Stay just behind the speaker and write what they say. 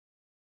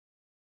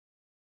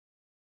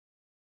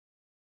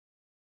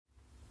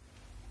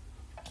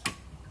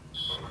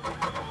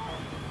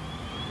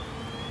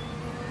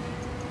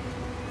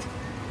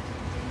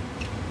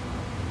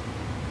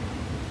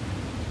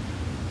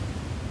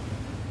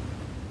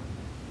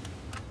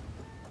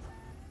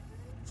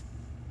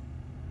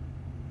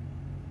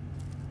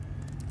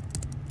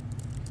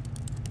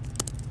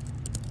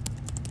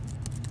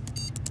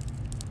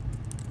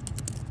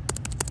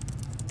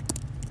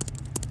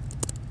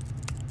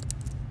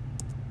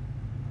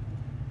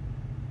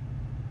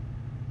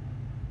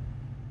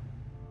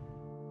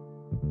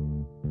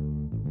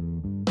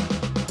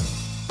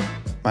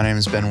My name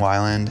is Ben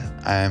Weiland.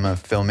 I'm a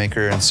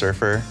filmmaker and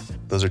surfer.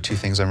 Those are two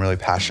things I'm really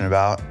passionate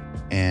about.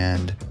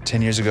 And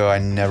 10 years ago, I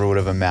never would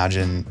have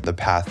imagined the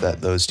path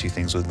that those two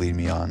things would lead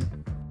me on.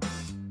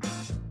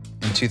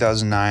 In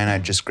 2009, I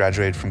just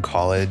graduated from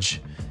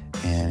college,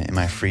 and in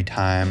my free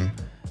time,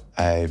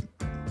 I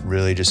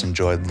really just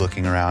enjoyed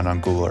looking around on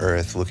Google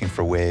Earth, looking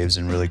for waves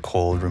in really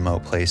cold,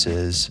 remote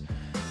places.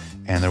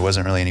 And there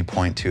wasn't really any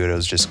point to it. It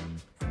was just,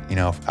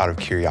 out of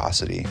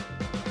curiosity.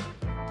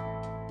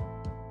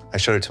 I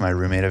showed it to my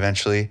roommate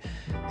eventually,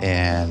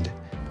 and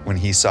when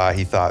he saw it,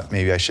 he thought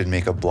maybe I should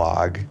make a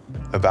blog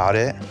about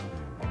it.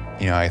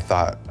 I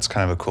thought it's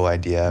kind of a cool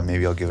idea.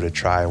 Maybe I'll give it a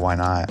try. Why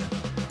not?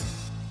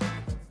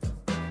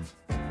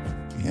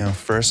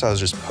 First I was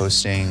just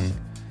posting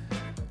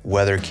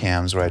weather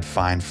cams where I'd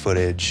find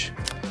footage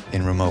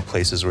in remote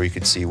places where you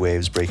could see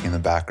waves breaking in the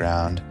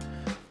background,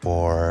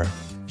 or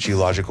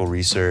geological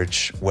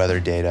research, weather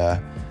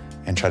data,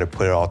 and try to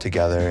put it all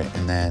together,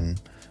 and then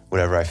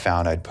whatever I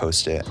found, I'd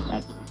post it.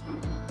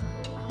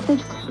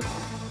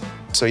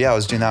 So yeah, I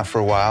was doing that for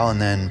a while,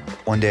 and then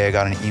one day I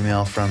got an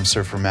email from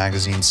Surfer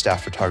Magazine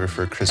staff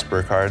photographer Chris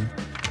Burkhardt.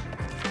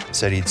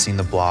 Said he'd seen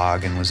the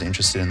blog and was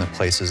interested in the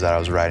places that I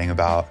was writing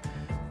about.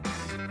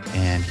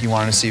 And he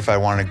wanted to see if I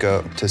wanted to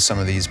go to some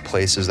of these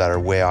places that are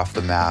way off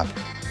the map,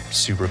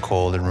 super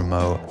cold and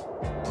remote,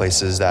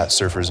 places that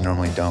surfers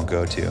normally don't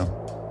go to.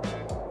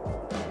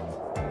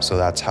 So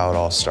that's how it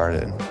all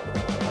started.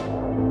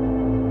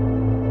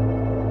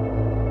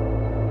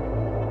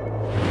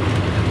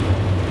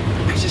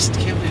 I just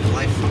can't believe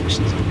life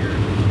functions up here.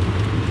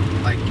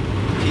 Like,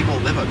 people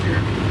live up here.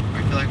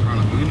 I feel like we're on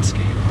a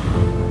moonscape.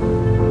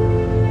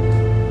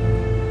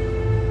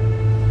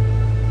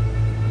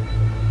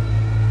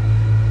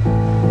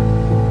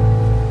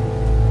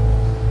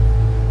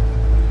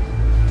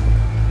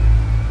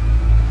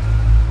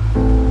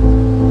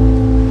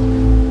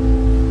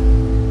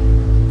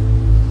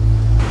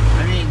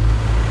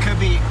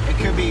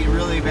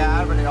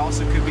 Bad, but it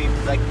also could be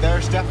like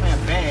there's definitely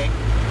a bay,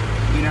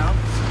 I'm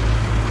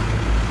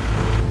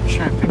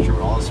trying to picture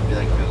what all this would be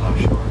like if it was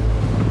offshore.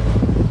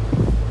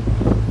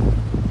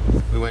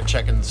 We went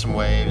checking some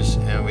waves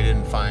and we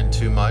didn't find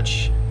too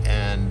much,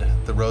 and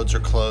the roads are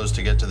closed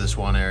to get to this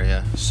one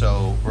area,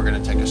 so we're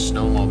gonna take a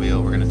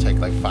snowmobile. We're gonna take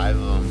like 5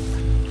 of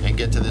them and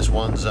get to this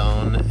one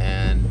zone,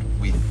 and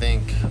we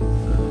think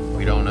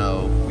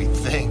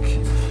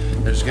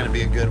there's gonna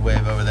be a good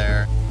wave over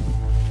there.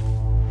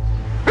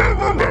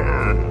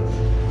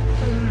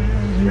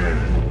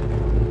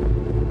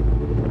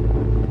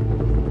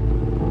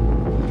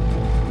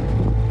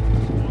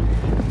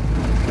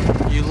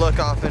 You look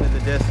off into the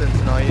distance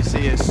and all you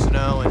see is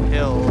snow and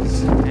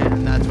hills,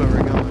 and that's where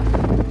we're going,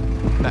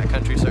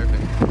 backcountry surfing.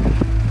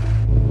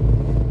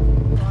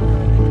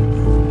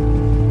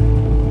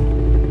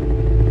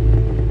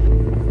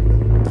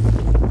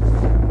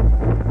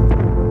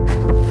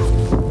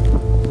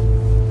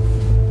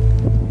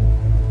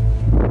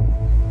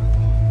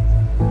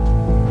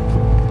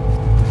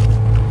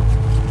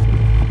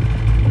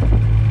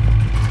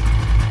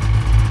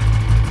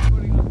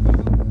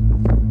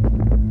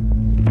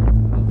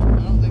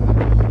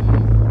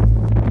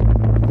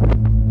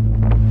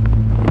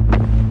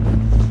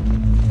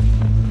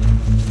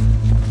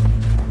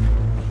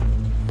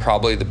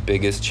 Probably the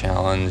biggest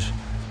challenge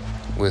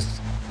with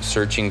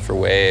searching for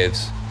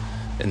waves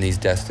in these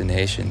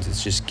destinations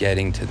is just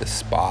getting to the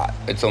spot.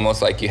 It's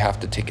almost like you have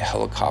to take a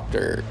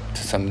helicopter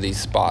to some of these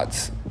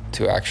spots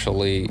to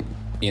actually,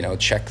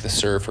 check the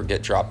surf or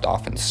get dropped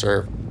off and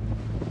surf.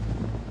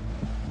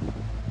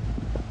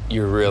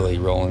 You're really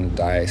rolling the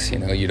dice,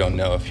 you don't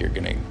know if you're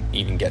gonna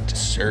even get to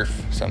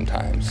surf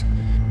sometimes.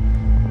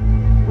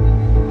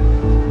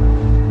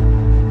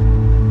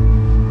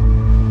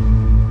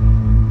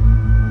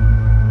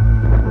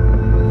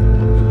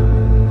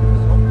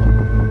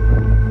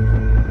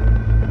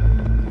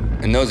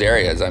 In those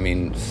areas,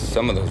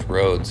 some of those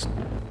roads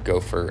go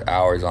for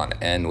hours on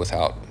end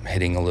without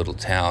hitting a little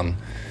town.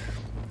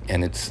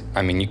 And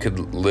you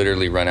could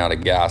literally run out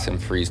of gas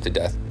and freeze to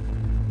death.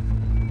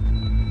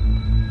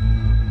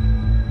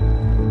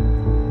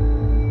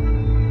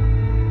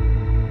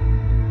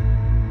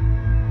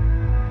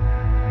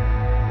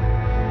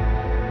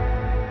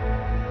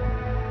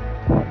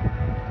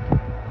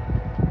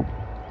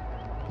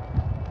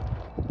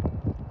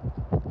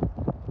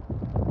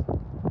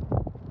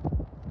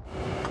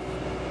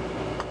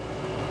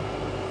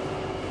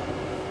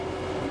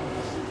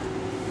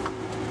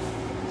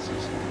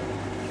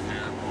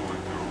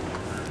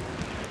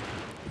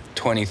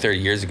 "20, 30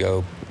 years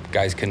ago,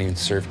 guys couldn't even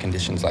surf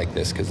conditions like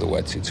this because the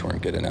wetsuits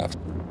weren't good enough.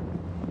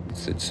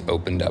 It's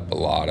opened up a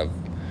lot of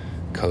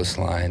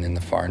coastline in the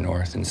far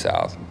north and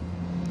south.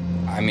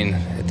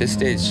 At this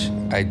stage,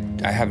 I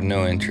have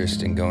no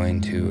interest in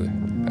going to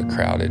a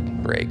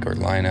crowded break or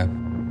lineup.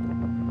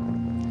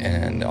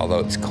 And although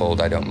it's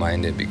cold, I don't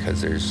mind it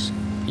because there's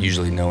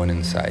usually no one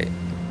in sight.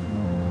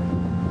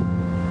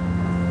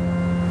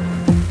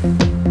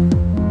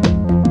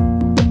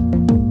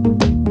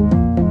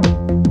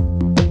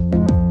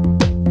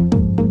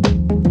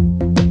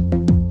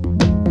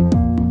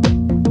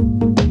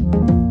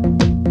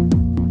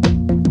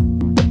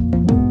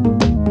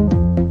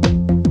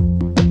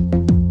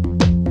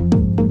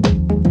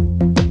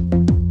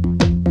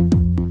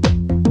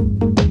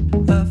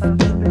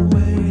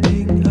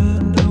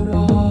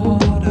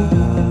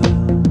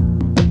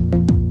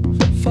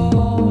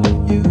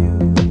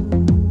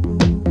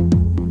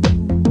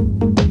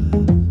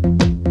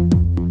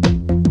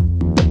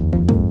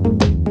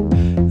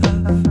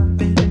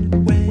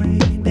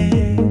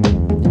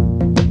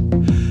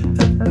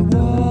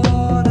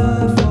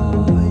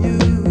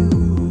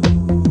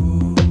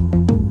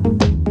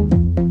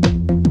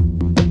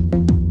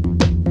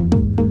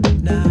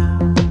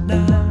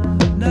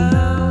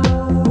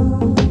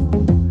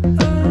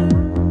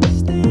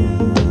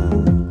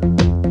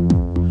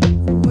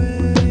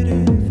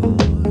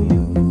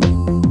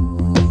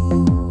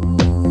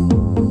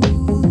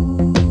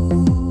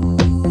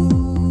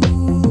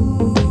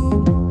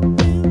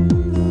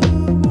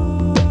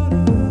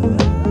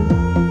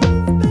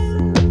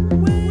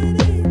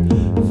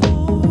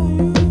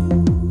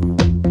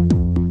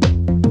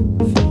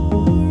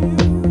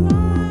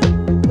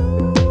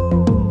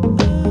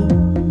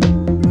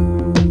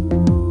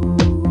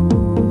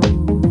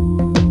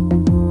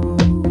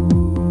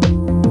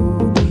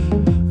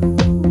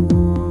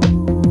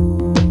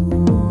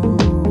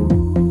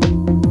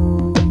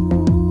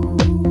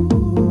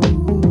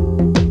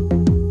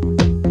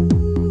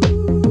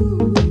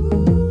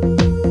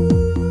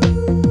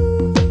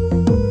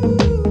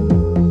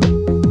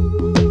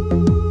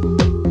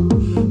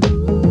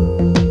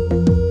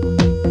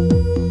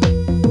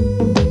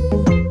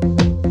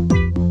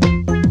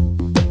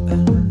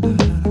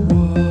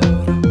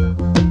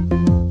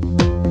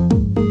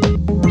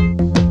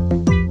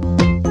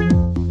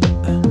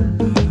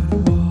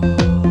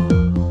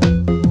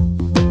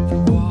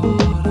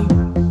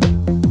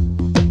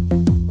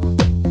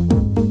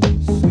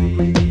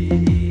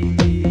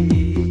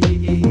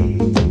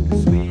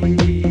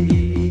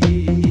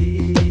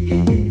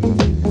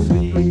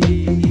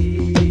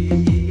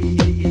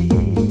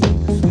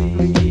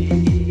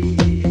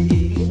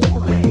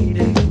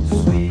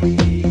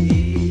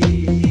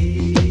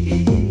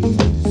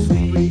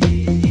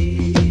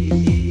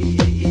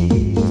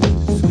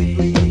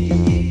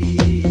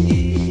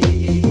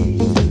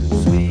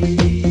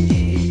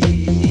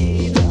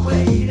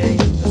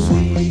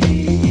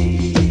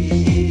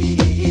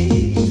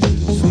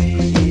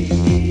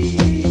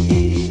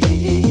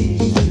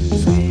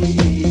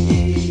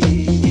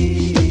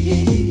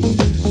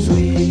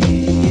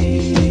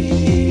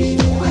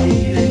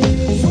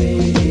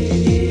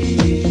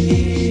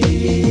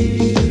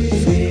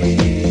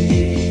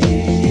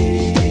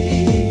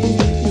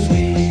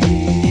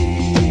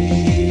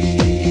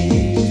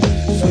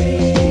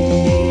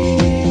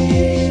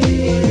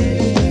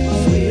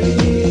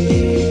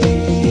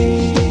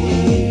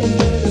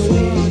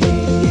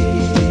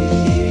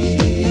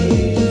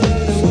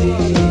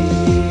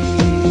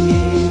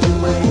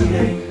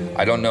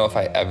 I don't know if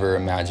I ever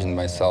imagined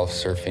myself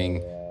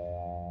surfing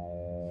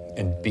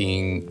and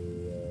being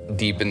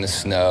deep in the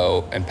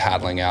snow and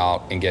paddling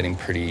out and getting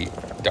pretty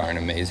darn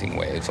amazing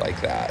waves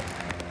like that.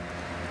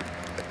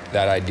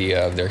 That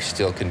idea of there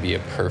still can be a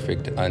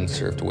perfect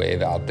unsurfed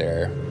wave out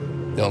there.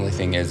 The only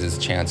thing is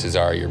chances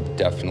are you're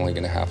definitely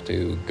gonna have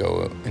to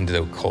go into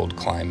the cold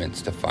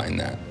climates to find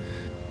that.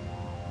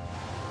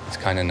 It's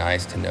kind of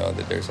nice to know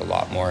that there's a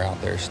lot more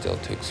out there still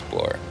to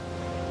explore.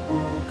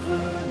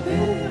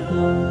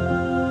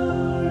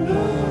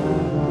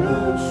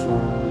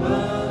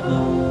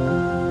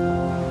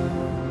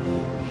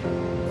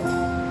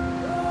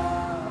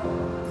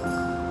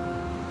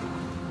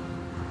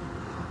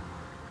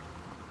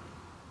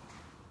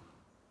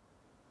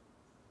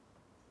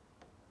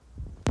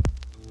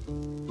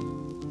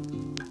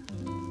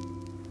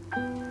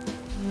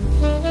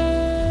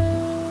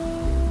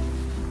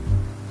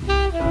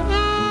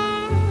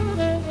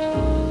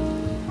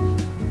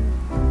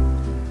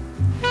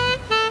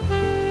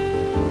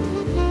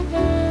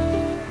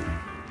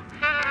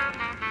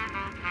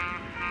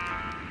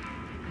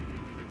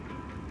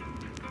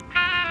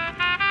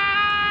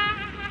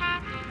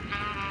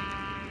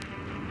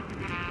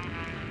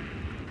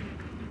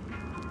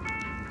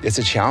 It's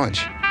a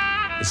challenge.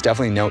 It's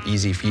definitely no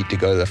easy feat to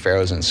go to the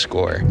Faroes and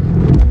score.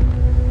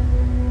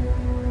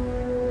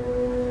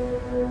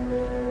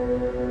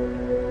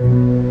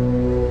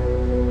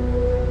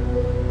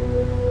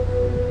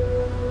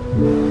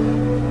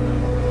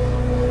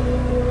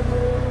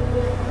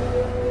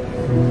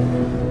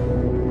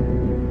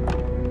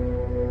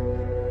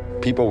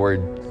 People were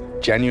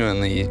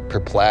genuinely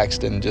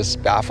perplexed and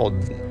just baffled.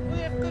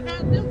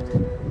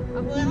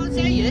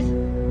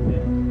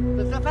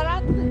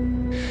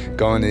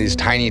 Going to these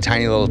tiny,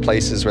 tiny little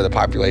places where the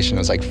population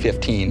was like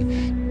 15.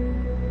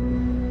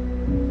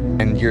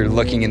 And you're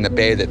looking in the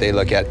bay that they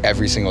look at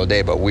every single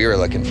day, but we were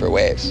looking for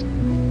waves.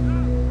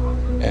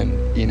 And,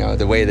 you know,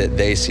 the way that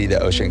they see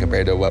the ocean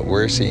compared to what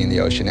we're seeing the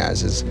ocean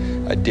as is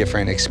a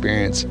different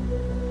experience.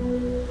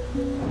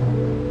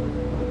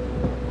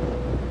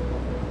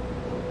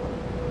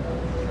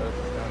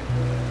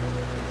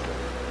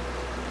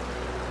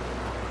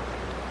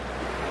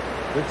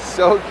 It's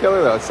so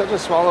killer though, it's such a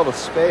small little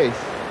space.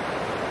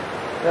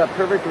 Yeah,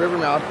 perfect river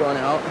mouth going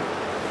out.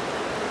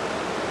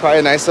 Probably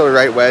a nice little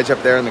right wedge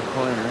up there in the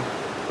corner.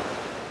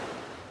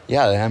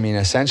 Yeah, I mean,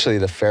 essentially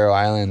the Faroe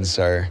Islands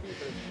are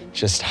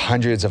just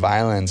hundreds of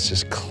islands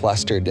just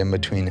clustered in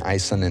between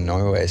Iceland and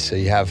Norway. So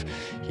you have,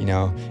 you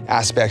know,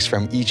 aspects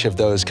from each of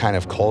those kind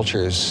of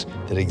cultures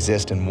that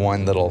exist in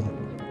one little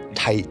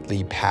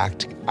tightly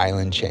packed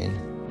island chain.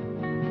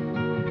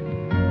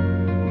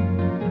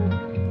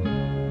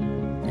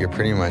 You're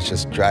pretty much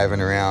just driving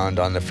around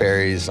on the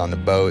ferries, on the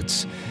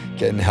boats,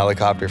 getting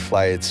helicopter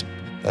flights.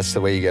 That's the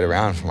way you get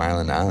around from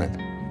island to island.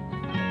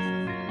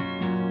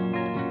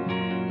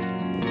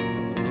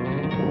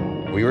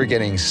 We were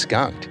getting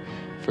skunked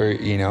for,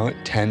 you know,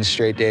 10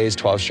 straight days,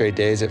 12 straight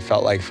days. It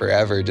felt like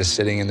forever just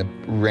sitting in the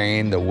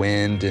rain, the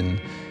wind,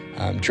 and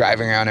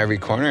driving around every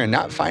corner and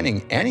not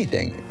finding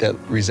anything that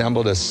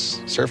resembled a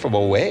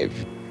surfable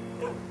wave.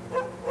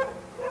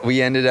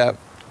 We ended up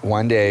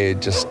one day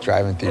just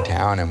driving through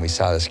town and we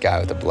saw this guy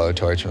with a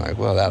blowtorch. We're like,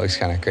 well, that looks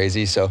kind of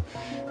crazy. So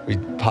we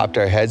popped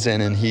our heads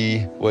in and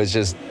he was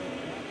just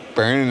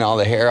burning all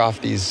the hair off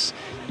these,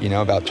 you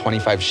know, about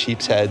 25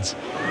 sheep's heads.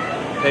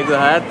 Take the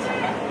hat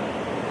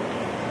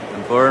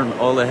and burn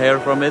all the hair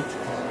from it.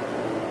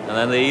 And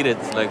then they eat it,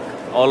 like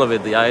all of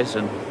it, the ice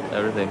and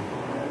everything.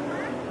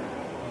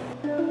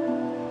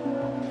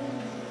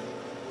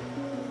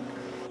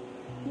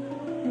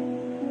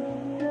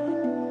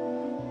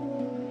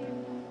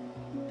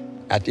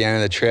 At the end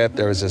of the trip,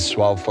 there was a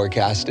swell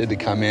forecasted to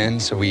come in,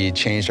 so we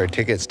changed our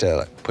tickets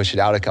to push it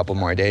out a couple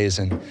more days.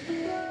 And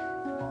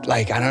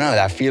like, I don't know,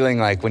 that feeling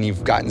like when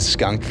you've gotten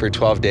skunked for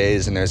 12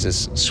 days and there's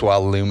this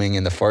swell looming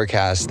in the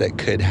forecast that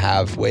could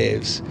have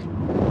waves.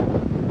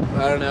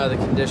 I don't know, the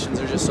conditions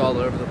are just all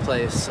over the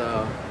place,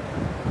 so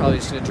probably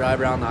just gonna drive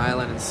around the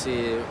island and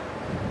see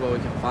what we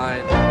can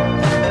find.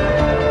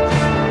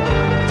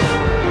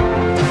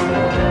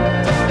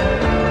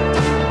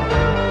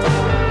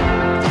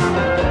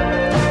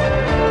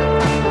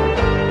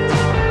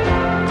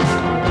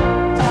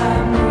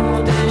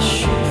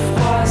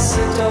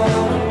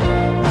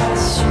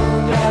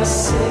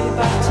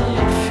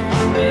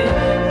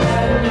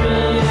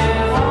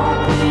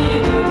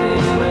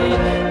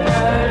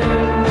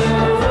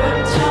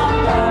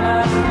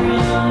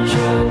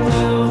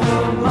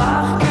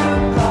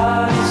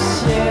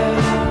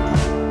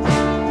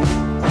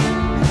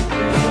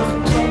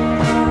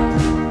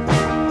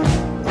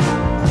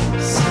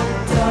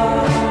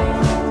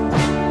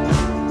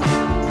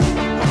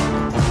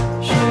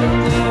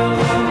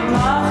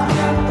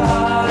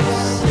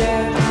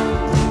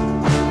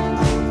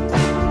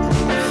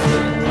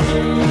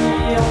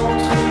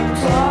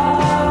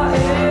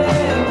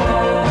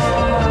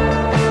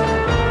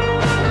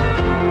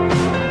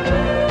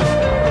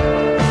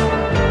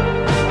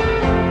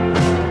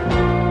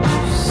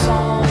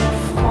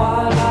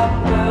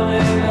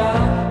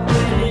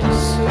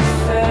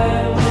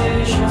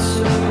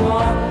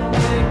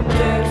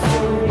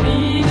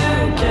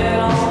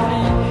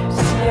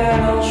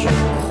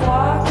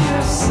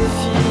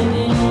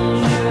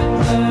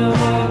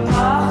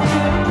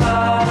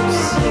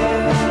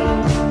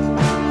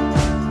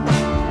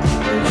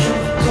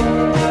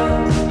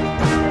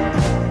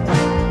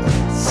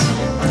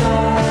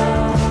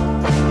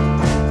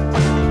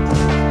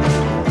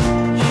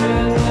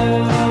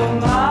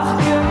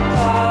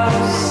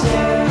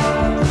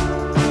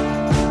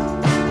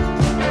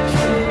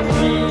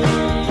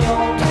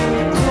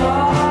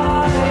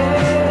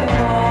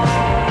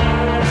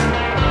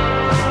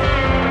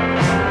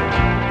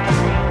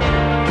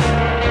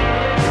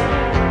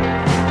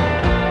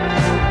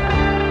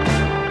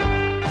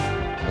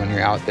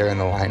 you're out there in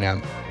the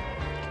lineup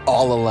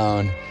all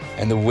alone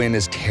and the wind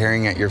is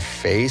tearing at your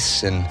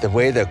face, and the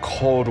way the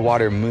cold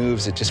water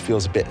moves, it just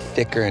feels a bit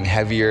thicker and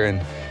heavier,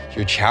 and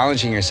you're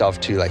challenging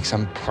yourself to like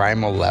some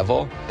primal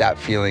level. That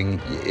feeling,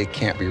 it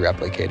can't be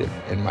replicated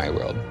in my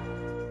world.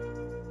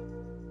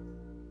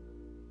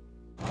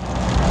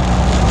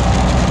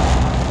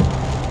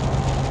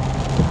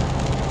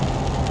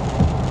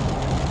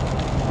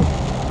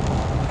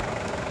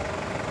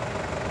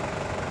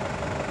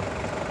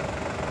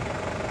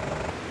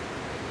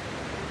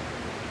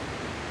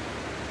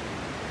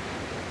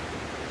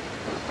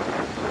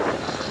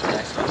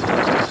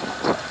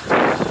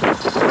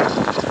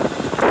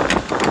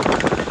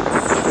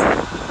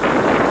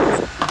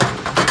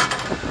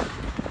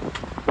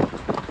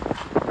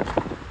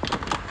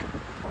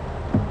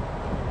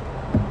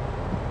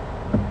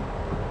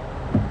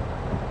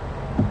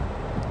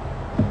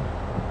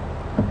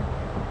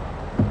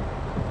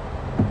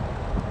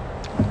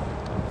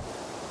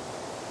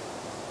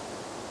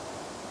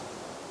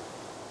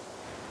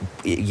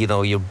 You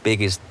know, your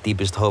biggest,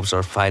 deepest hopes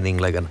are finding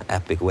like an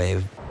epic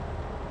wave.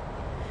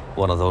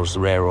 One of those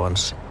rare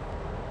ones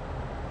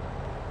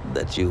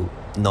that you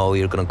know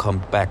you're gonna come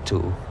back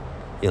to,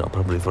 you know,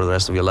 probably for the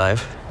rest of your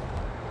life.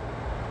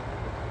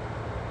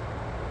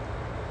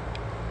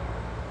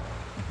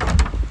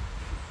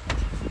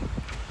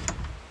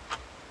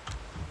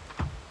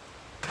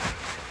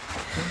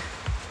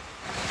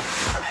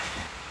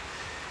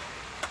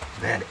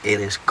 Man, it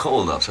is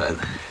cold outside.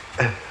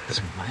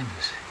 It's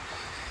minus.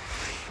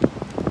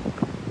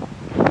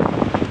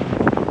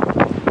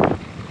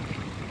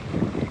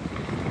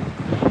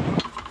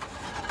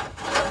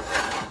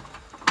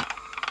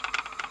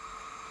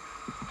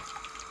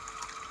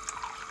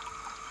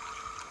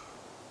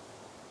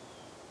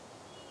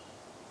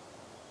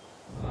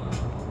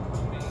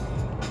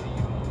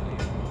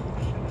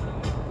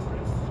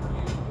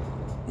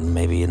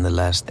 Maybe in the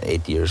last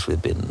 8 years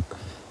we've been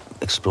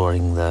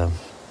exploring the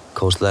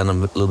coastline a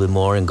little bit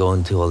more and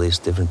going to all these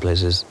different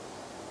places.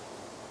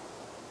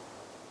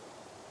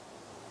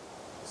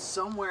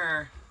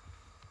 Somewhere,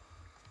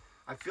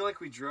 I feel like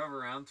we drove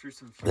around through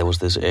some... There was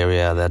this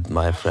area that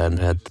my friend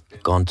had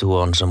gone to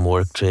on some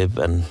work trip,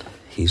 and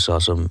he saw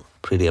some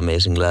pretty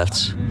amazing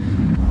lefts.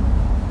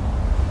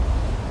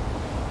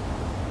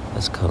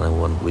 That's kind of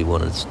what we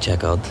wanted to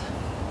check out.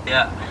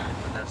 Yeah,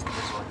 that's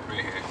this one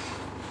right here.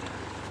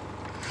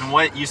 And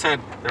what you said,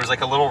 there was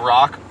like a little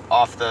rock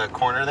off the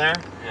corner there?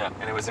 Yeah.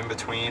 And it was in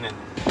between and...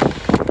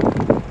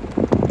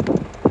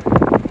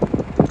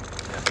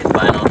 Get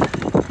vinyl.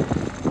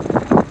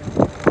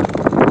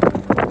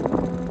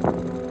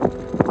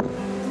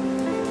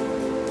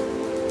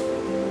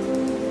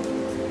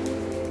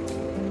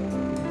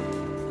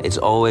 It's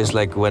always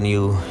like when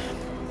you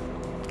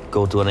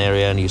go to an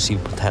area and you see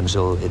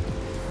potential,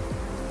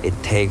 it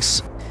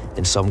takes,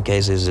 in some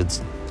cases,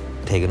 it's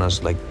taken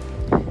us like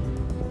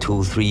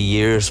 2-3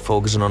 years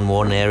focusing on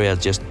one area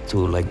just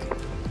to like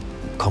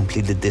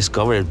completely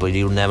discover it, but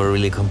you never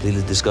really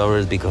completely discover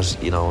it because,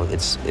 you know,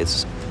 it's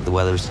the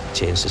weather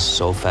changes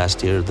so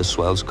fast here, the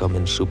swells come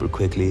in super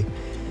quickly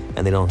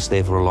and they don't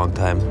stay for a long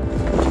time.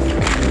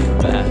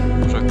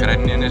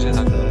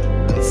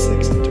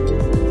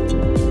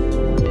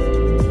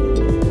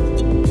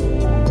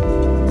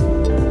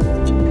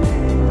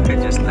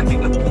 Just like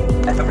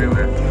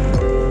everywhere.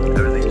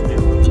 Everything's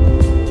new.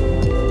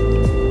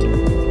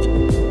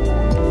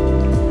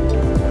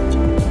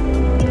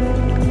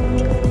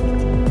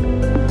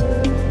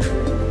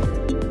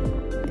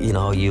 You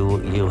know,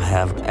 you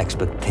have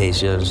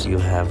expectations, you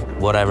have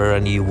whatever,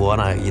 and you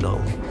wanna, you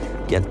know,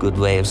 get good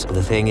waves. But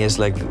the thing is,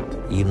 like,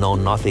 you know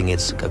nothing.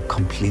 It's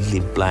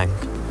completely blank.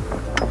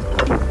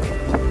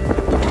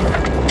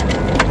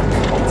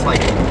 It's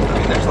like, I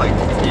mean, there's like,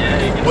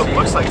 yeah, what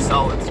looks like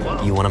solid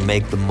swell. You wanna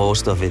make the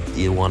most of it.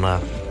 You wanna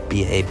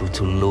be able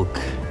to look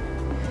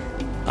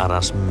at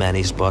as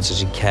many spots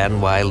as you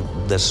can while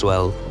the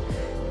swell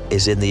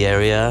is in the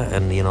area,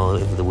 and you know,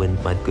 if the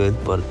wind might good,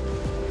 but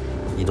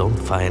you don't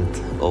find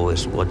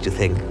always what you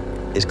think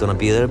is gonna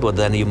be there, but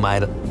then you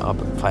might end up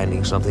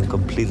finding something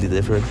completely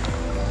different.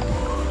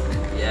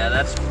 Yeah,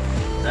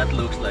 that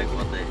looks like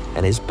what they...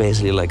 And it's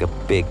basically like a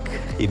big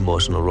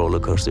emotional roller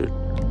coaster.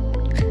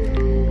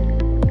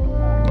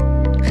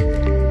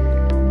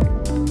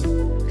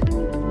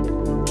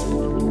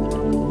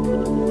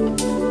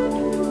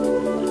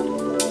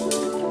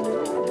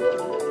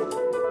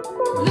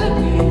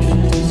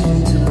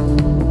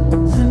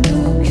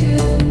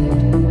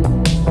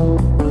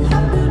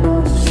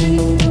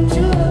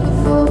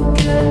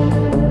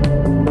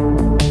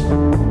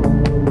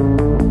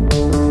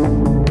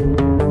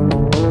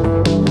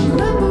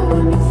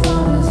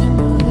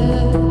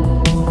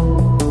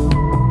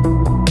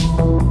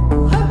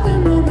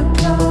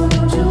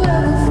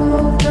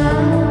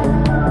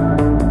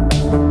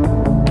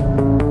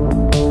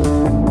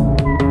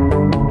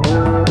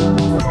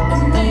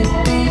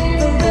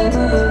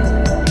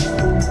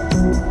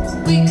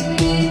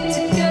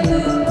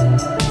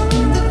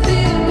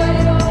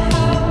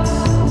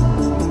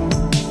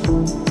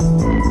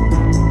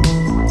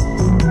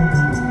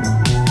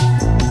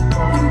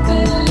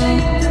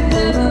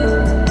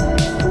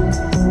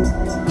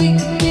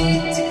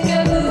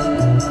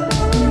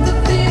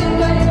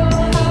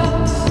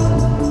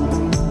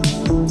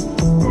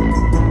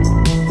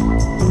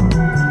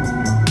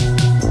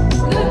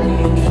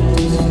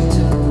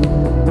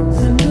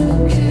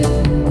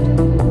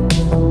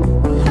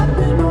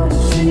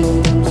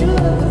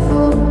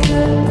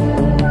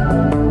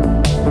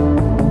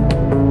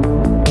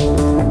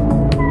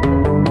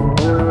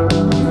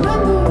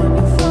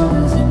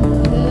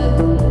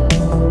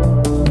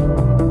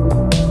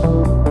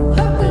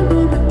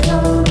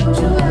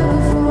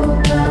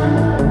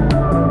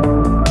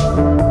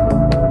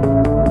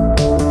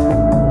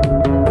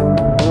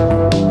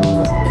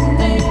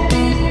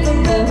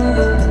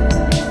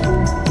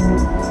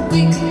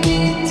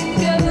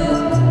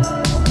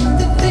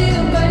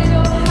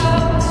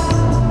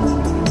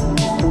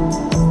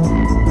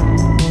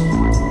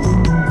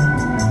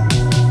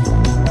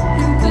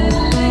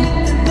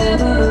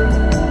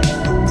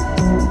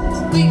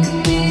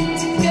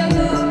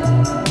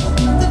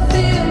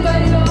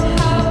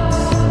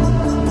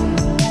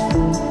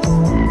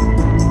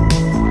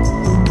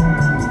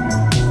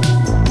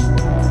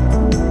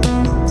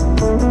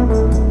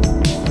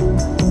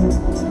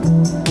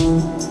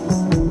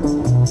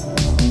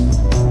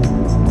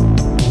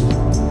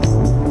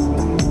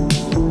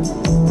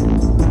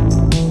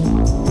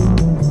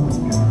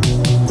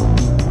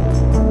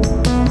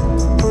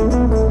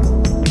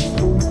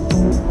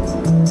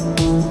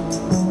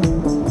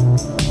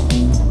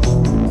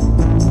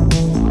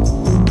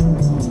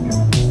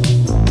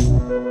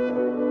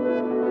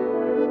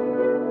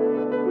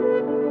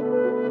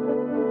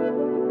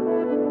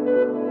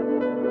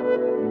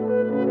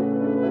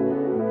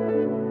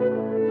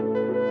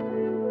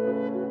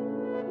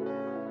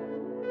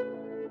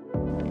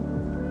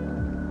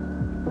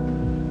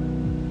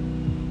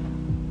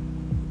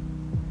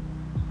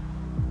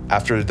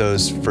 After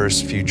those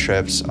first few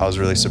trips, I was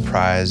really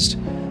surprised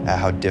at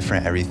how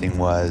different everything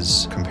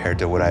was compared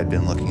to what I'd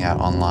been looking at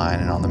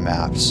online and on the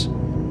maps.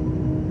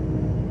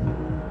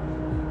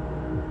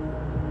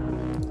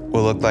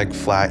 What looked like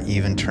flat,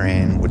 even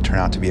terrain would turn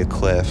out to be a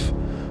cliff,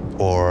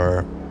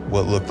 or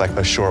what looked like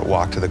a short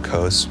walk to the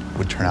coast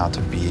would turn out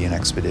to be an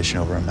expedition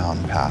over a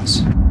mountain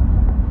pass.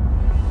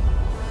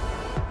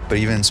 But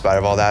even in spite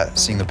of all that,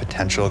 seeing the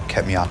potential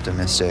kept me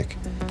optimistic.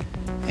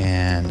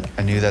 And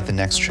I knew that the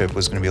next trip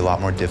was going to be a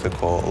lot more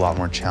difficult, a lot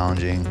more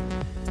challenging,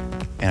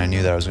 and I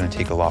knew that I was going to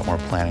take a lot more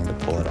planning to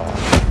pull it off.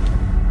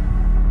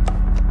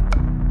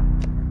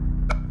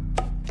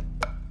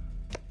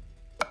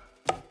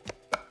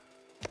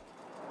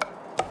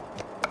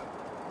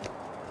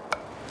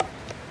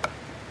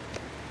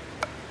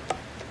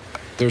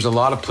 There's a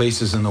lot of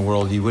places in the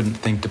world you wouldn't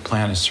think to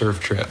plan a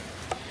surf trip.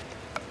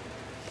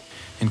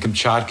 And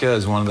Kamchatka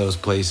is one of those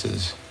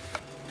places.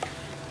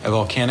 A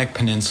volcanic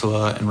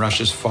peninsula in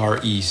Russia's far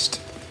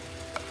east,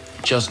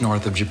 just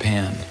north of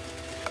Japan.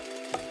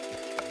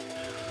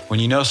 When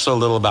you know so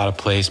little about a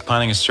place,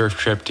 planning a surf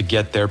trip to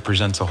get there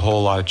presents a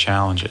whole lot of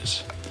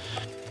challenges.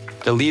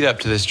 The lead up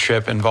to this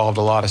trip involved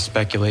a lot of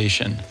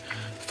speculation,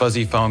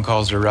 fuzzy phone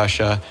calls to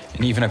Russia,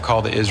 and even a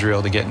call to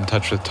Israel to get in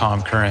touch with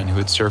Tom Curran, who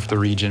had surfed the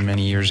region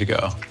many years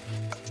ago.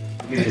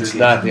 It's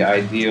not the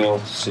ideal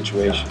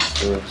situation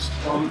for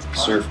a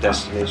surf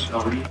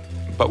destination.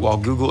 But while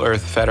Google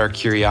Earth fed our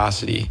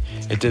curiosity,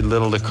 it did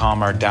little to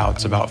calm our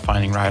doubts about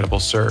finding rideable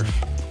surf.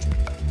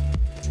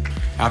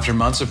 After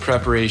months of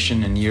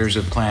preparation and years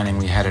of planning,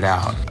 we headed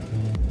out.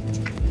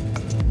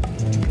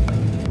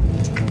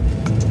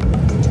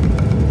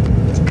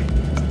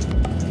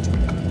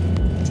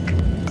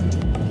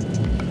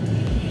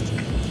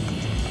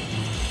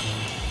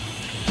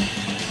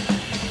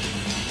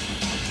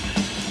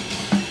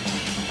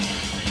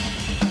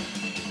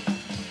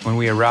 When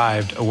we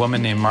arrived, a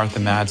woman named Martha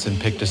Madsen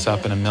picked us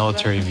up in a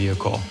military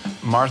vehicle.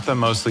 Martha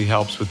mostly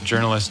helps with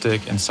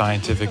journalistic and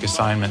scientific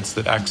assignments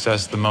that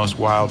access the most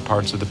wild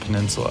parts of the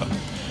peninsula.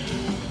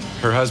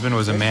 Her husband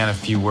was a man of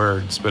few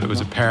words, but it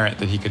was apparent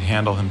that he could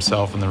handle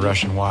himself in the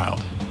Russian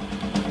wild.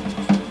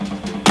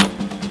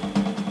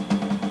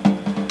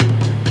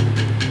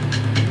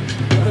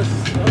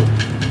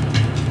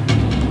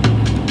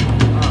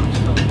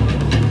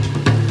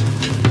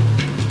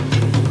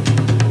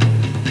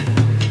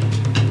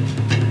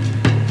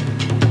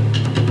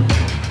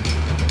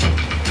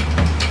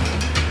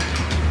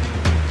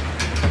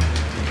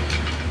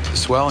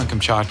 The swell in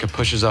Kamchatka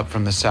pushes up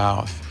from the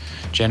south,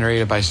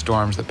 generated by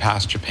storms that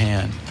pass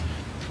Japan.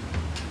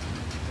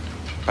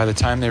 By the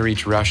time they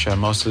reach Russia,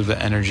 most of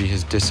the energy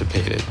has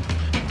dissipated.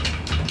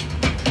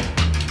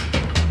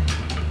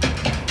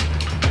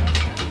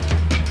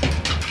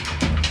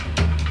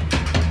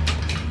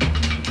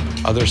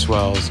 Other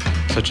swells,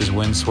 such as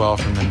wind swell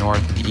from the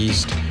north and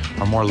east,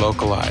 are more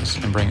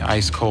localized and bring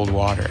ice-cold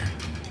water.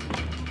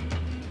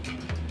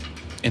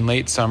 In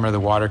late summer, the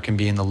water can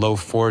be in the low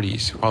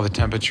 40s, while the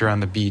temperature on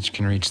the beach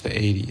can reach the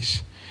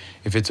 80s.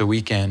 If it's a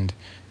weekend,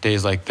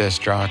 days like this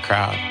draw a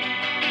crowd.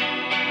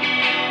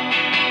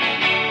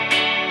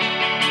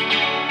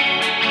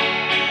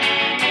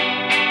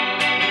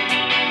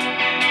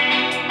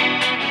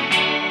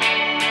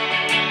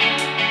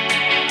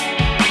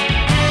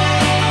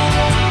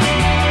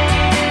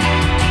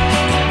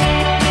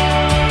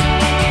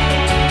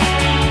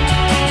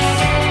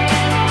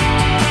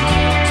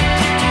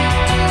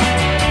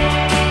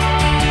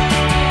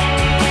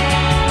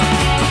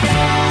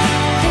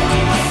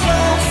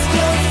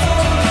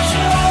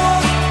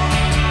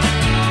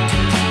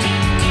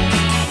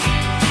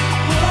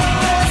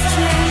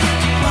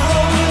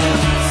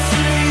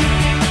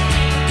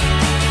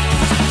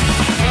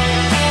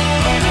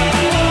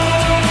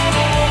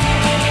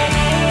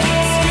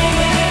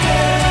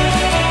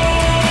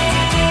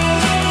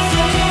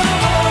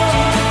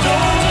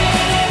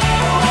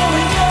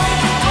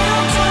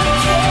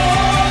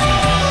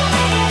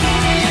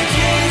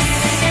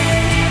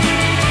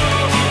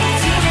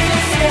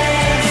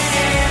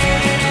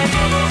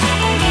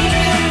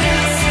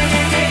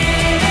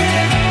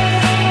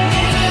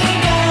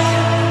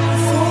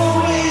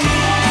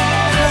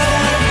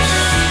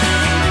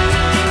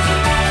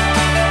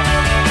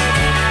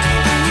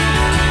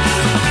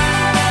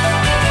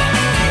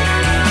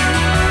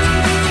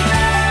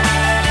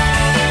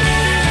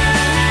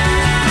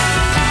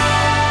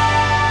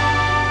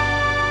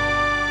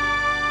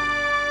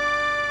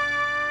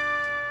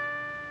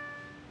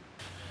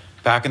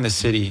 Back in the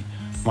city,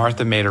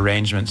 Martha made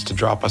arrangements to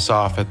drop us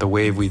off at the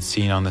wave we'd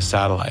seen on the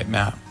satellite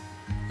map.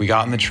 We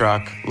got in the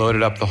truck,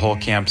 loaded up the whole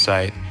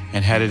campsite,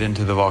 and headed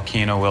into the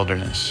volcano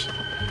wilderness,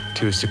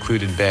 to a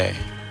secluded bay.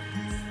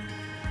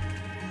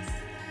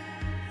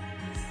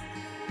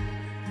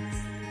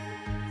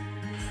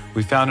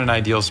 We found an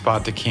ideal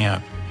spot to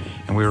camp,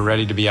 and we were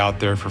ready to be out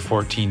there for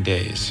 14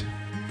 days.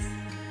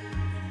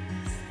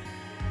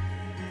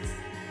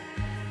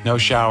 No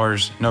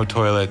showers, no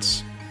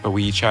toilets, but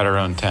we each had our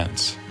own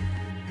tents.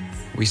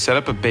 We set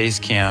up a base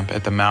camp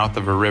at the mouth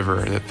of a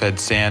river that fed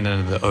sand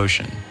into the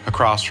ocean.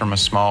 across from a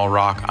small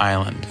rock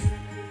island.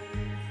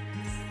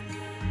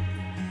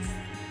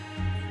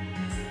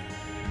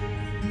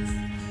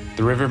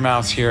 The river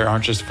mouths here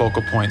aren't just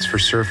focal points for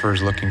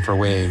surfers looking for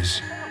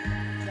waves.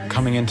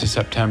 Coming into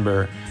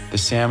September, the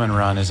salmon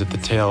run is at the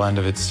tail end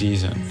of its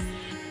season.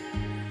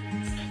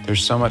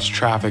 There's so much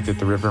traffic that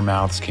the river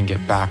mouths can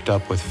get backed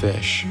up with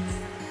fish.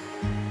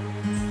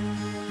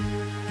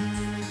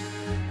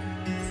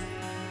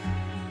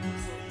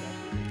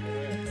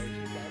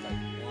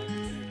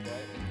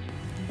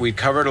 We'd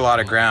covered a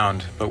lot of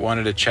ground, but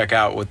wanted to check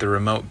out what the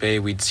remote bay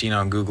we'd seen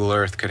on Google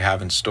Earth could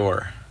have in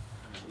store.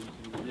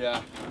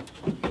 Yeah.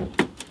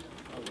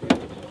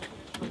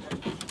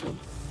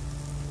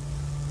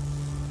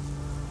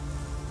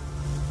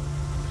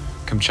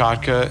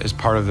 Kamchatka is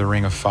part of the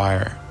Ring of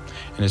Fire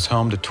and is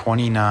home to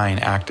 29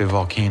 active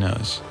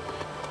volcanoes.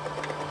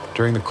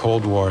 During the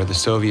Cold War, the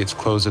Soviets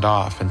closed it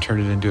off and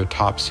turned it into a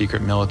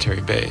top-secret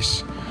military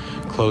base,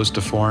 closed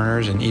to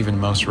foreigners and even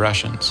most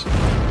Russians.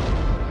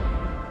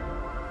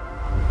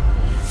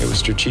 It was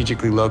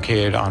strategically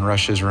located on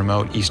Russia's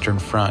remote eastern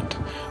front,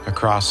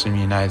 across from the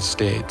United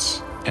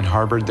States, and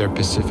harbored their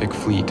Pacific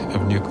fleet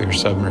of nuclear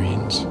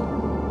submarines.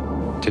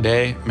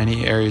 Today,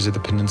 many areas of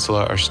the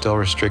peninsula are still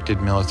restricted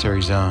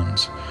military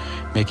zones,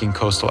 making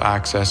coastal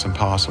access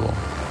impossible.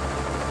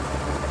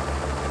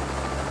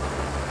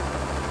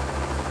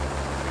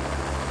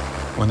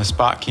 When the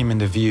spot came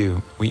into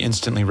view, we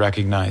instantly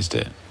recognized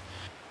it.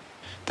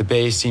 The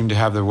bay seemed to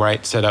have the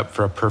right setup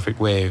for a perfect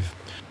wave.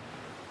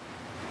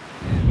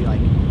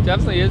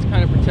 Definitely is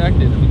kind of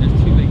protected. I mean,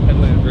 there's two big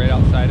headlands right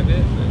outside of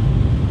it.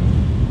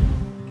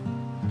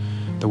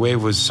 The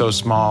wave was so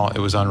small, it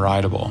was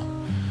unrideable.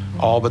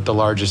 All but the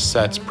largest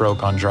sets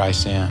broke on dry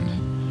sand.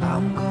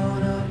 I'm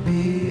gonna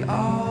be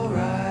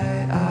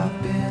alright.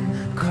 I've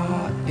been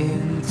caught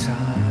in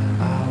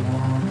time. I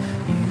want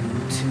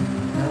you to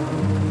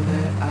know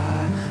that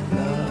I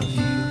love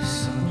you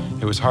so.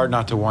 It was hard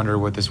not to wonder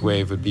what this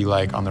wave would be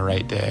like on the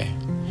right day,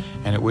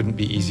 and it wouldn't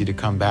be easy to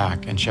come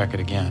back and check it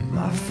again.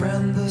 My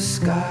friend, the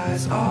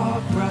skies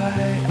are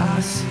bright. I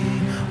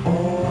see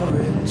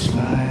orange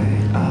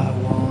light. I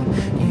want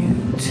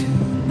you to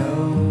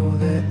know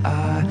that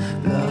I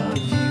love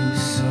you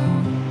so.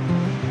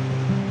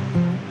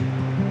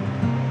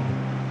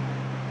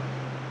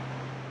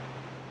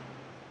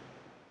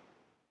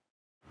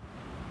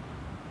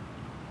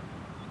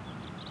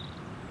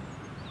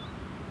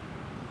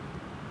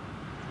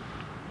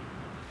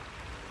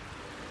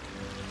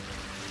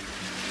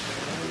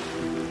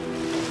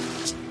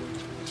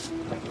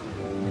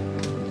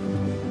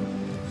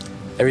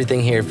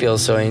 Everything here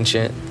feels so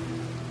ancient.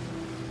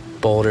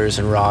 Boulders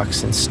and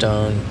rocks and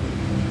stone.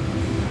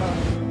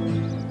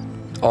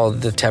 All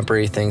the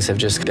temporary things have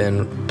just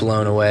been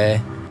blown away.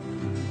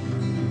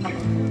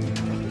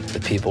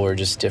 The people were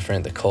just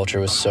different. The culture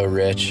was so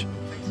rich.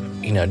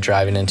 You know,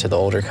 driving into the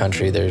older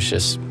country, there's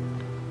just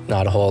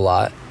not a whole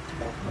lot.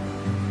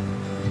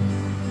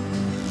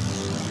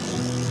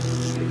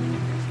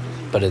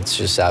 But it's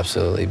just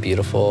absolutely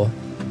beautiful.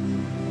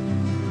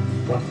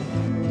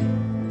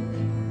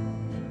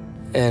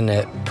 And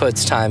it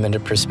puts time into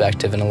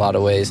perspective in a lot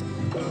of ways.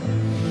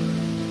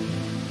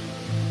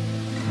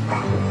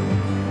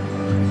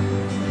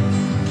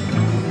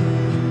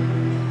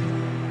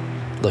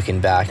 Looking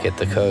back at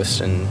the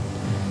coast, and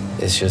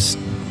it's just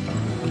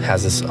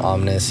has this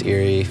ominous,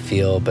 eerie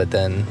feel, but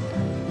then,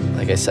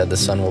 like I said, the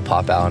sun will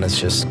pop out and it's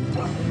just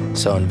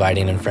so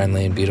inviting and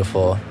friendly and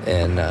beautiful,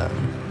 and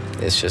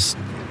it's just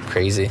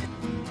crazy.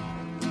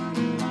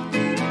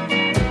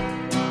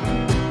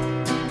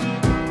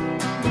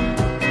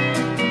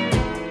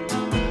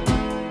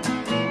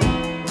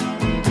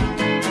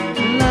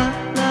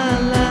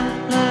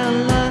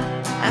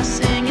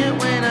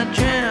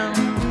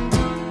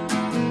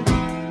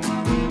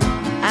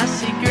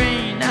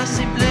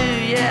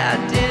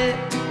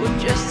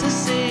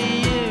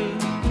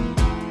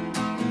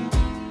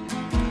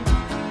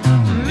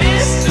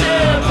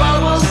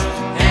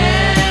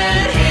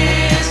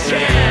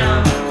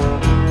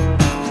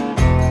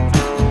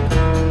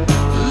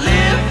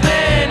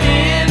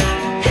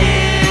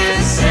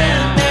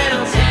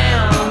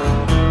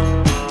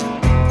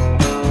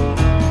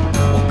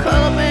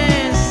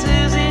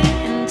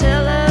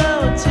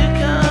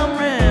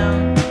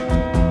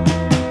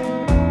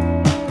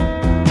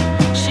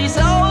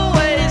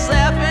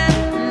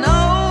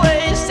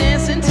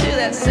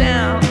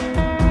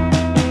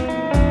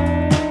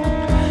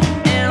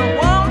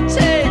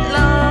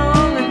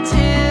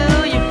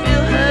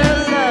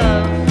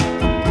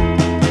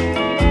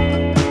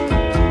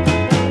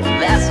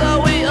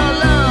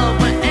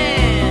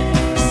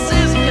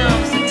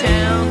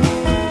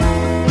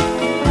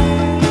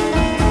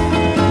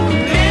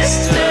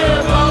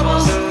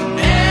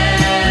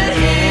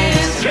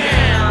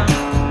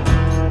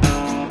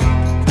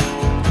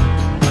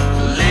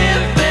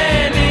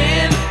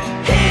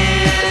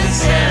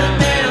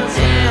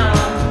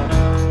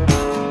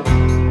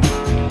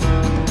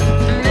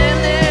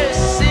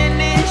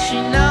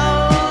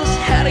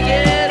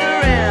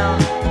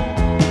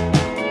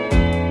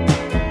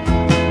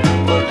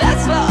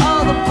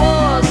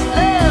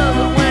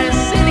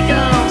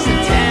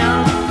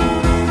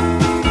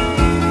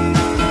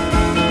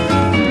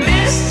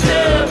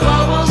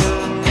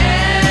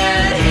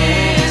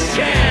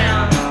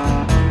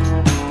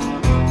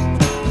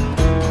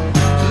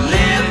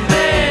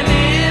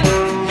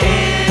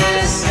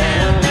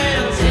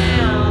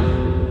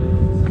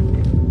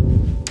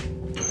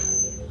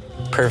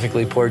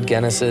 perfectly poured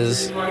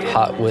Guinnesses,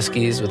 hot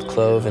whiskeys with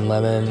clove and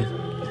lemon.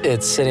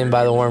 It's sitting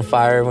by the warm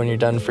fire when you're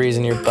done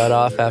freezing your butt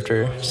off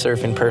after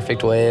surfing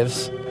perfect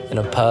waves in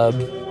a pub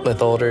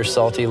with older,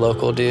 salty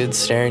local dudes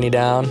staring you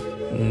down,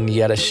 and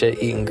you got a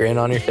shit-eating grin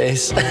on your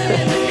face.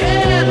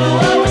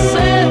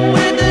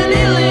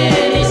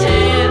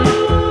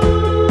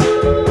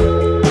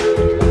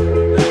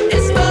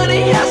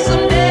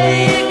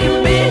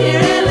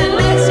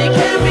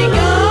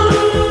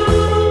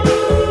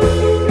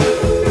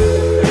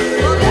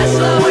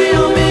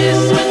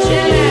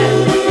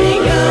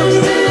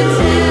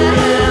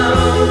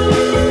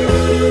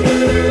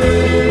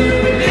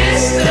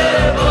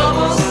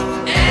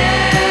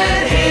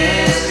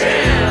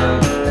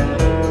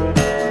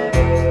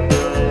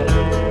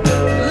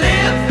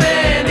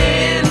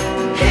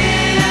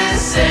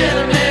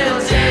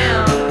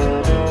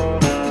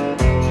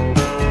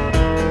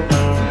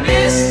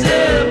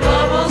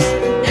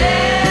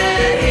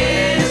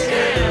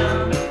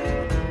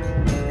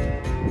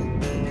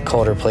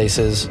 Colder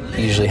places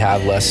usually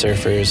have less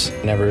surfers.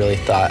 Never really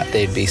thought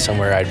they'd be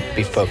somewhere I'd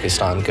be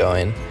focused on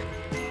going.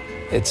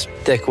 It's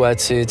thick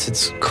wetsuits,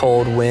 it's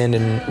cold wind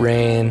and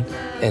rain,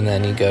 and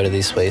then you go to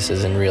these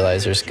places and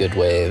realize there's good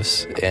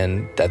waves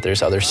and that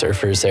there's other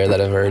surfers there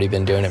that have already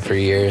been doing it for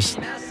years.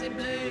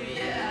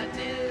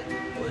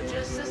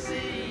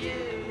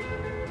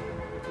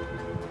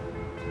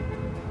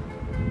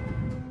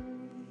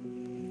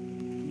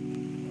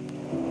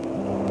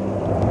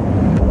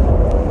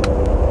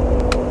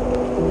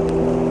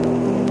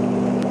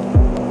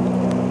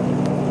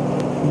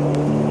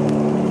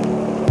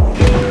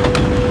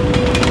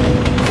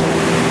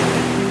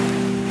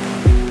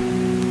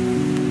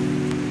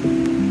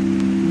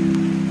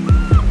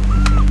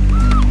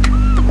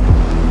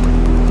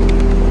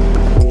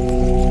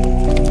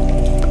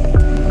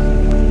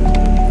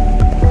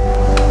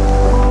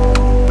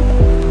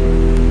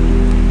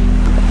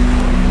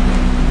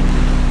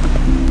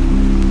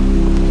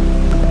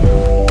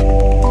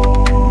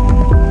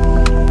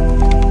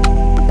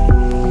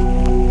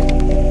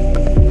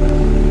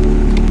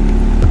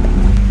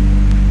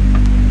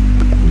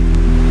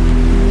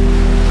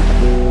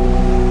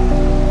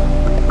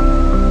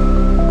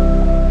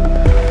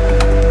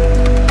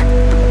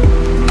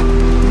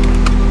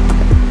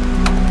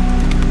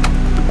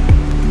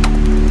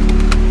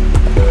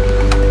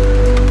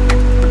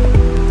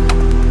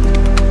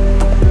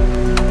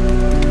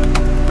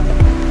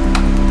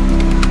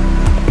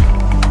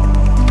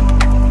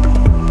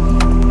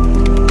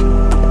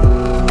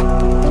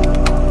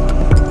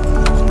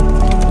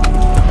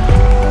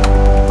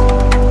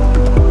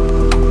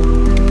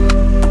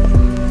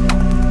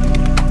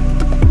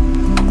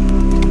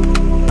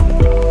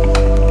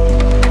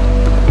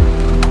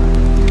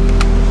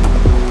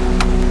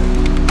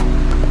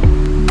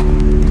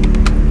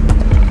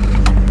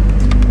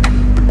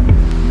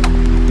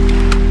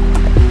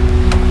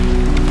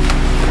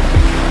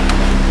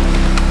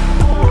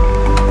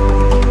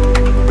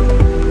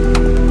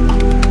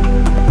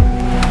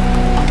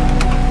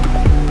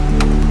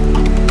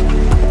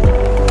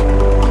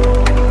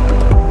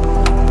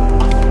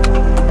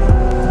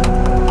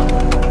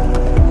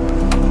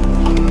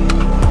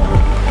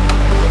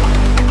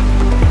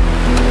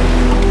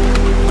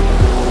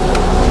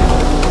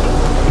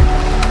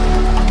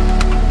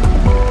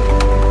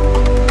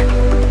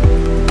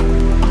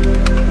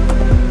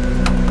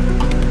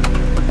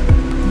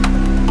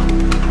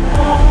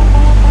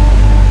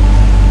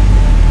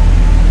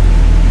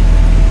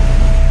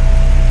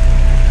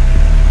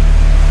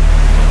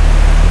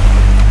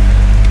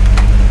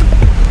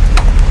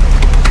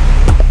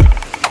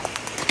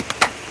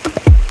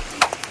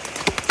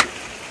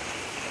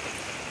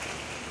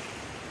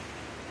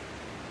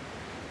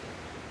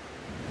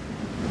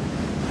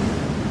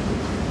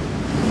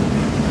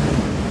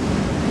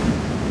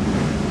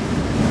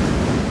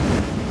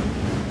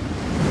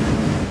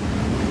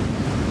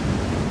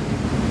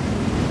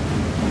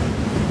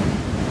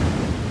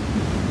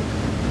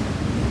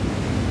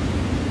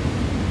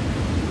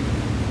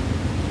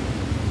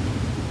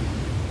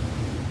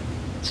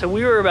 So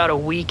we were about a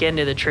week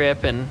into the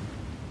trip and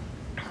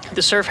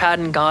the surf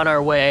hadn't gone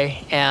our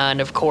way.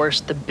 And of course,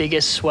 the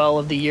biggest swell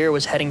of the year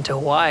was heading to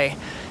Hawaii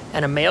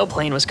and a mail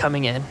plane was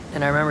coming in.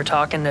 And I remember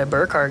talking to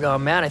Burkhard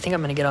going, man, I think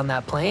I'm gonna get on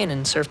that plane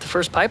and surf the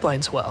first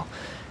pipeline swell.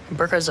 And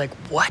Burkhard's like,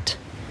 what?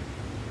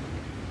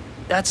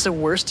 That's the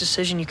worst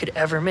decision you could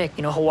ever make.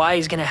 You know,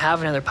 Hawaii's gonna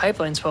have another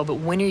pipeline swell, but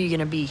when are you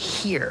gonna be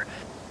here?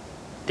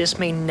 This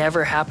may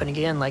never happen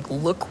again. Like,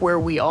 look where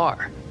we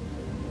are.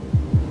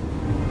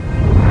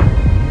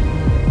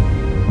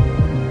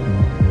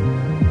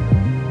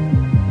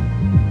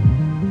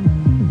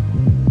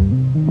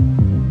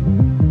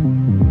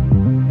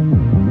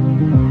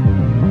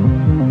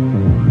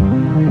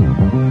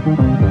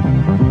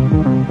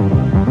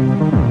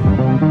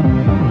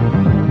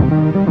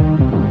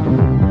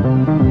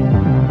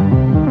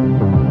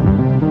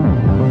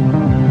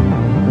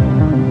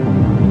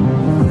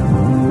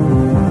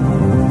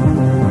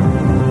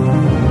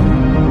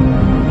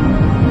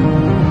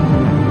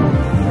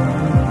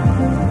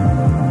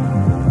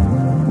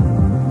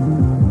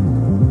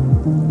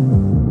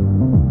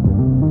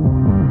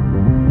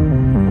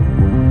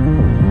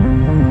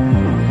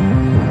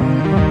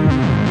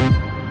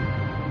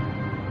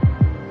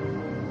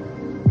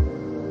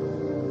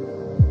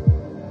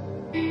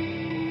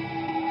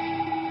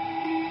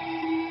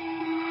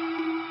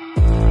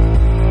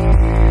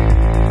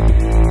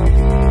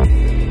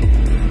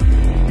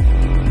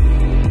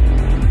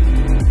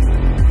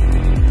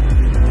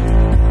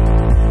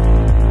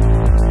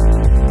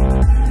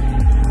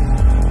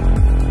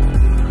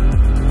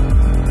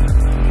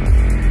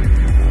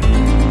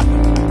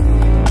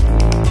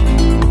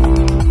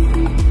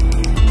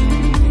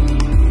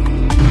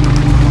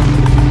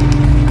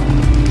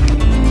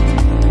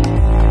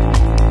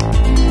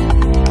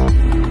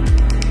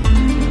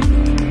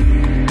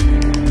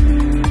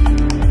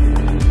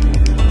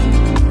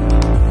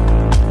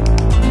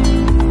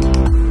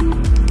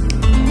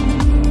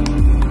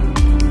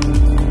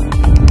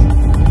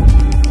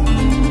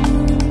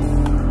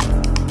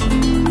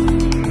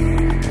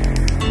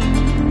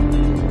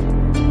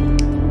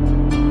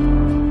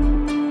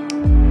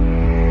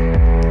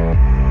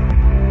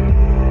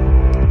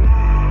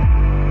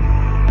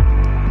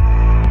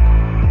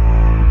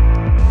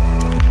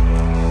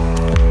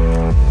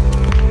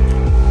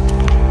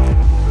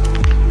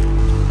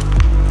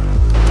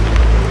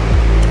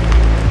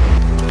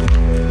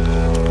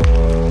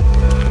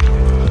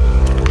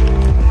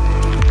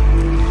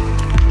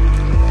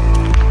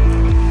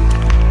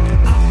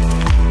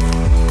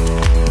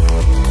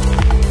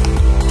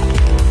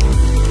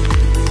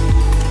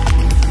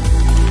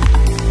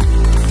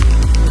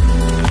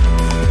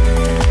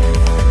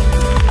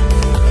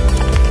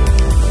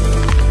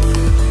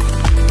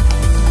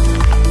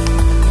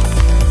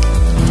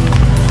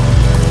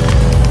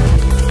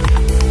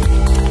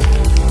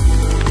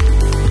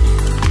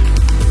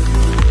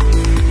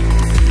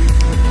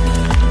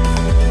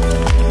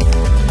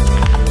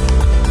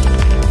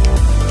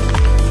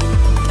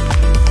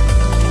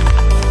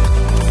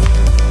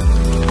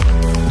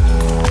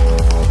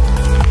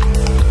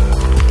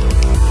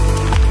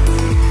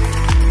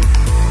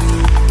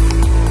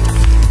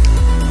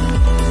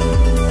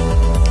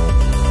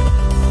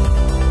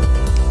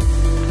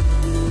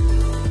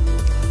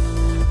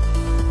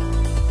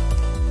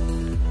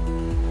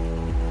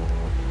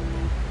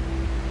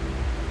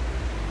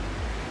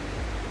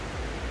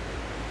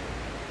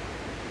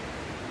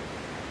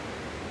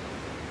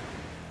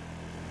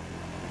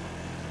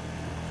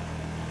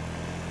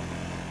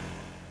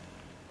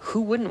 who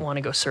wouldn't want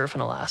to go surf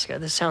in Alaska?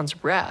 This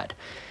sounds rad.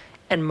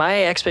 And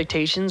my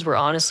expectations were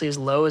honestly as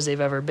low as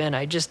they've ever been.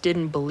 I just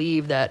didn't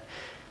believe that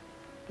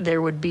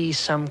there would be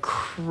some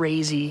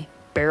crazy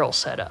barrel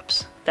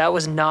setups. That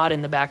was not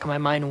in the back of my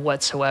mind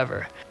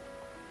whatsoever.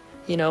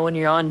 You know, when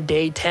you're on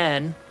day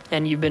 10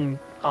 and you've been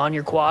on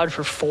your quad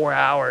for 4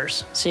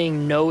 hours,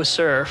 seeing no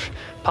surf,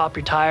 pop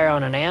your tire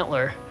on an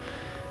antler,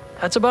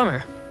 that's a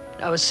bummer.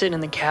 I was sitting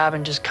in the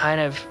cabin just kind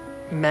of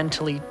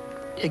mentally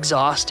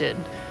exhausted.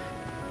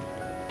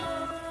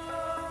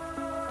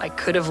 I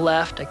could have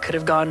left, I could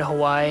have gone to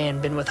Hawaii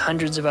and been with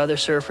hundreds of other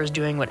surfers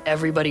doing what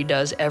everybody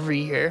does every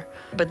year.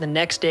 But the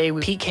next day,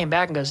 Pete came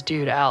back and goes,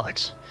 dude,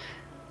 Alex,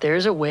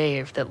 there's a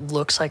wave that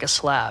looks like a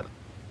slab.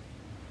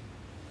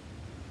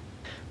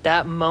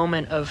 That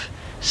moment of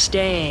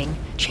staying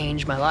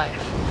changed my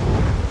life.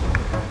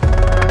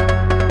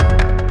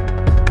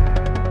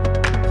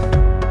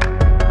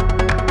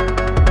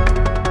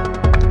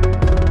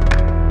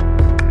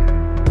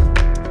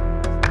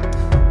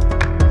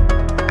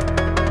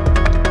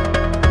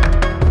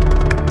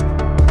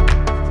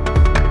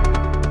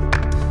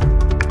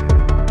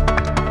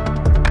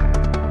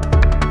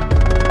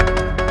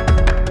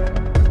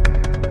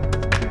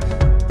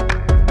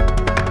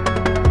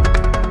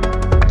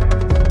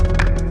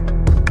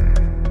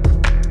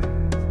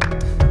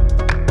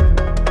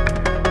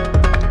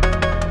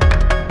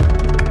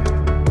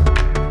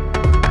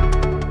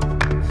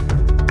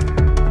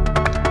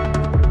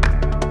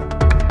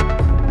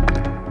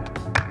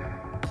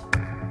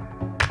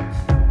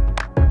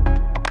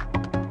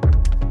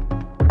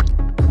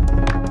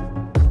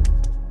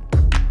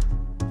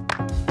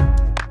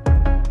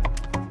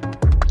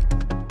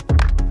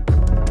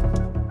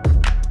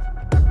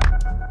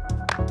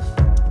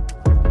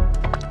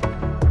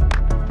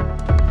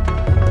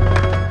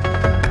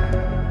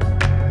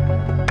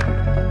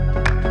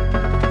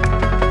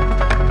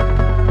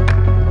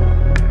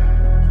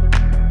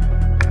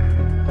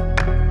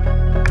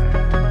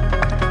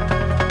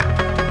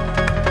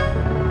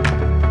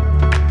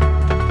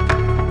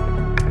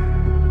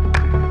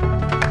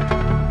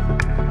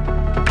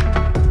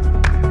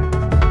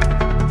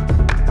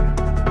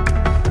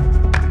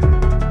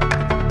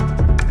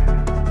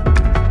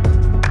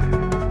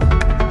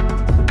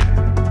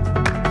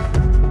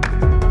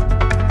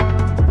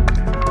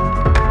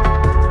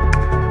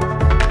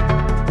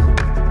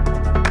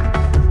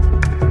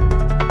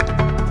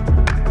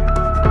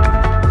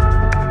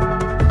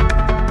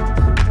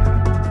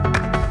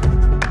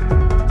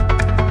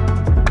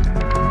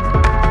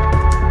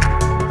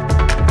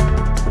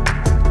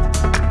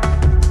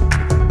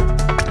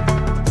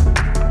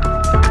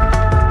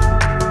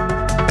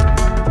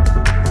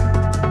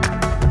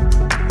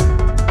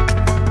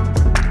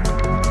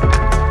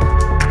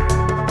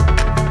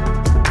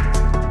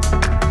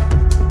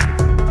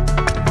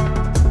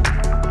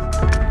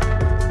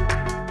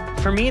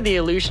 For me, the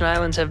Aleutian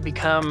Islands have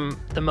become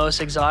the most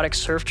exotic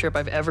surf trip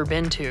I've ever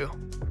been to.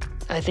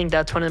 I think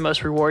that's one of the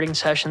most rewarding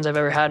sessions I've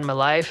ever had in my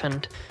life,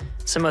 and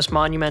it's the most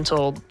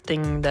monumental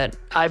thing that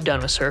I've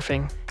done with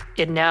surfing.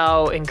 It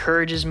now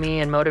encourages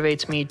me and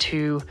motivates me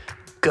to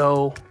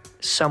go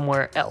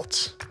somewhere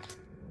else.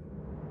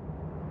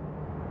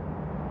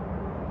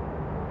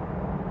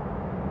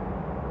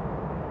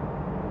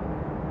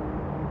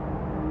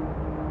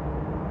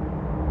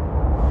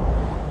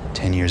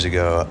 Years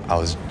ago, I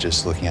was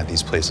just looking at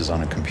these places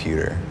on a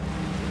computer.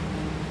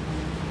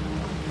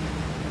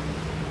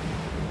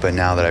 But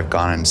now that I've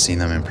gone and seen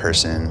them in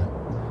person,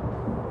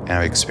 and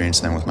I've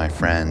experienced them with my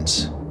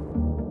friends,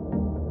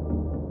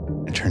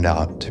 it turned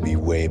out to be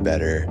way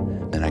better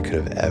than I could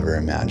have ever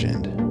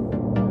imagined.